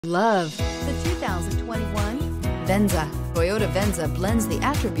Love the 2021 Venza. Toyota Venza blends the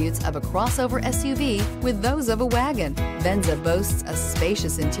attributes of a crossover SUV with those of a wagon. Venza boasts a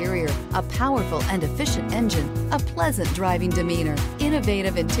spacious interior, a powerful and efficient engine, a pleasant driving demeanor,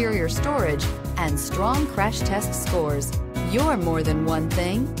 innovative interior storage, and strong crash test scores. You're more than one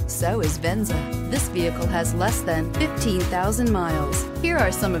thing, so is Venza. This vehicle has less than 15,000 miles. Here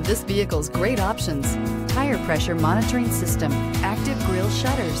are some of this vehicle's great options: tire pressure monitoring system, active grille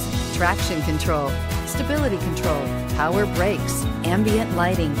shutters, traction control, stability control, power brakes, ambient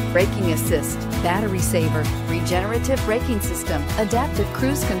lighting, braking assist, battery saver, regenerative braking system, adaptive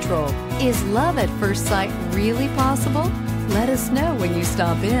cruise control. Is love at first sight really possible? Let us know when you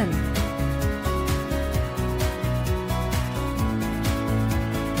stop in.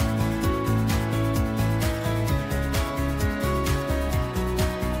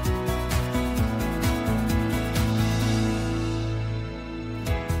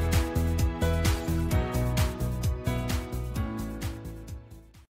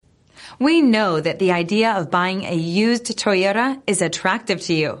 We know that the idea of buying a used Toyota is attractive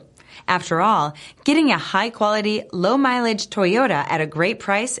to you. After all, getting a high-quality, low-mileage Toyota at a great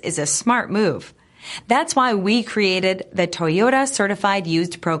price is a smart move. That's why we created the Toyota Certified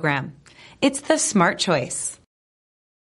Used Program. It's the smart choice.